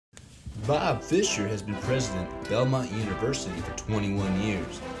Bob Fisher has been president of Belmont University for 21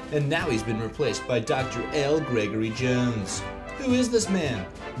 years, and now he's been replaced by Dr. L. Gregory Jones. Who is this man?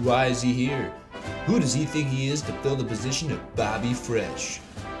 Why is he here? Who does he think he is to fill the position of Bobby Fresh?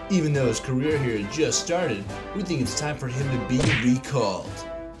 Even though his career here had just started, we think it's time for him to be recalled.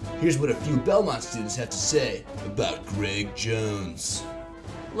 Here's what a few Belmont students have to say about Greg Jones.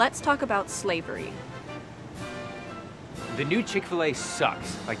 Let's talk about slavery. The new Chick-fil-A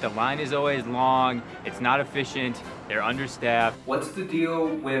sucks. Like, the line is always long, it's not efficient, they're understaffed. What's the deal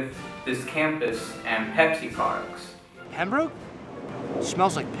with this campus and Pepsi products? Pembroke?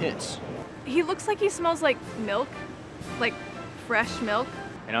 Smells like piss. He looks like he smells like milk, like fresh milk.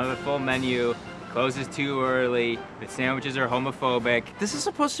 And on the full menu, closes too early, the sandwiches are homophobic. This is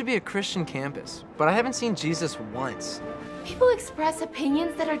supposed to be a Christian campus, but I haven't seen Jesus once. People express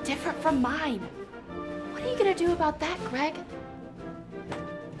opinions that are different from mine. What are you gonna do about that, Greg?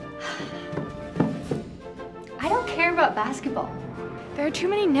 I don't care about basketball. There are too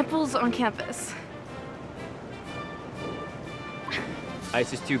many nipples on campus.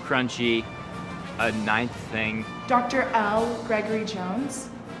 Ice is too crunchy. A ninth thing. Dr. L. Gregory Jones?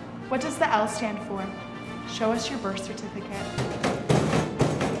 What does the L stand for? Show us your birth certificate.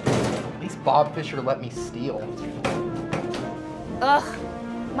 At least Bob Fisher let me steal. Ugh,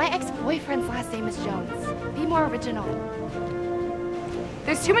 my ex-boyfriend's last name is Jones. Be more original.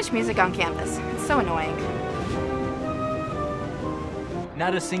 There's too much music on campus. It's so annoying.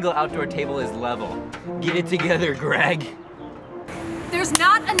 Not a single outdoor table is level. Get it together, Greg. There's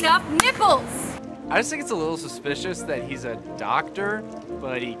not enough nipples! I just think it's a little suspicious that he's a doctor,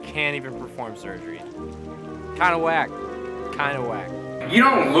 but he can't even perform surgery. Kinda whack. Kinda whack. You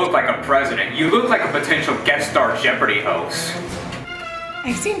don't look like a president. You look like a potential guest star Jeopardy host.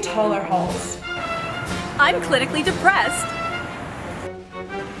 I've seen taller holes. I'm clinically depressed.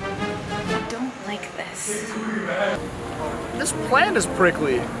 I don't like this. This plant is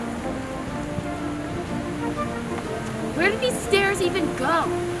prickly. Where did these stairs even go?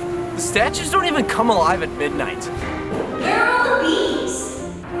 The statues don't even come alive at midnight. Where are all the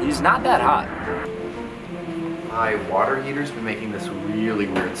bees? He's not that hot. My water heater's been making this really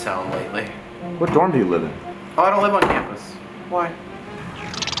weird sound lately. What dorm do you live in? Oh, I don't live on campus. Why?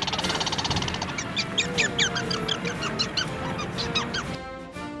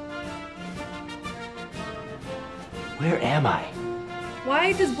 Where am I?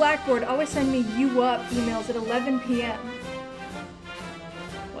 Why does Blackboard always send me "you up" emails at 11 p.m.?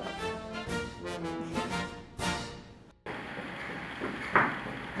 Well.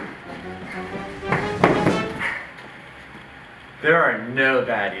 There are no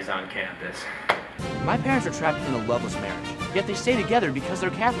baddies on campus. My parents are trapped in a loveless marriage, yet they stay together because they're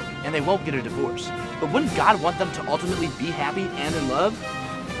Catholic and they won't get a divorce. But wouldn't God want them to ultimately be happy and in love?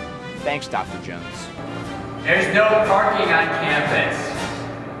 Thanks, Dr. Jones. There's no parking on campus.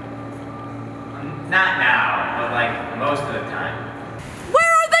 Not now, but like most of the time.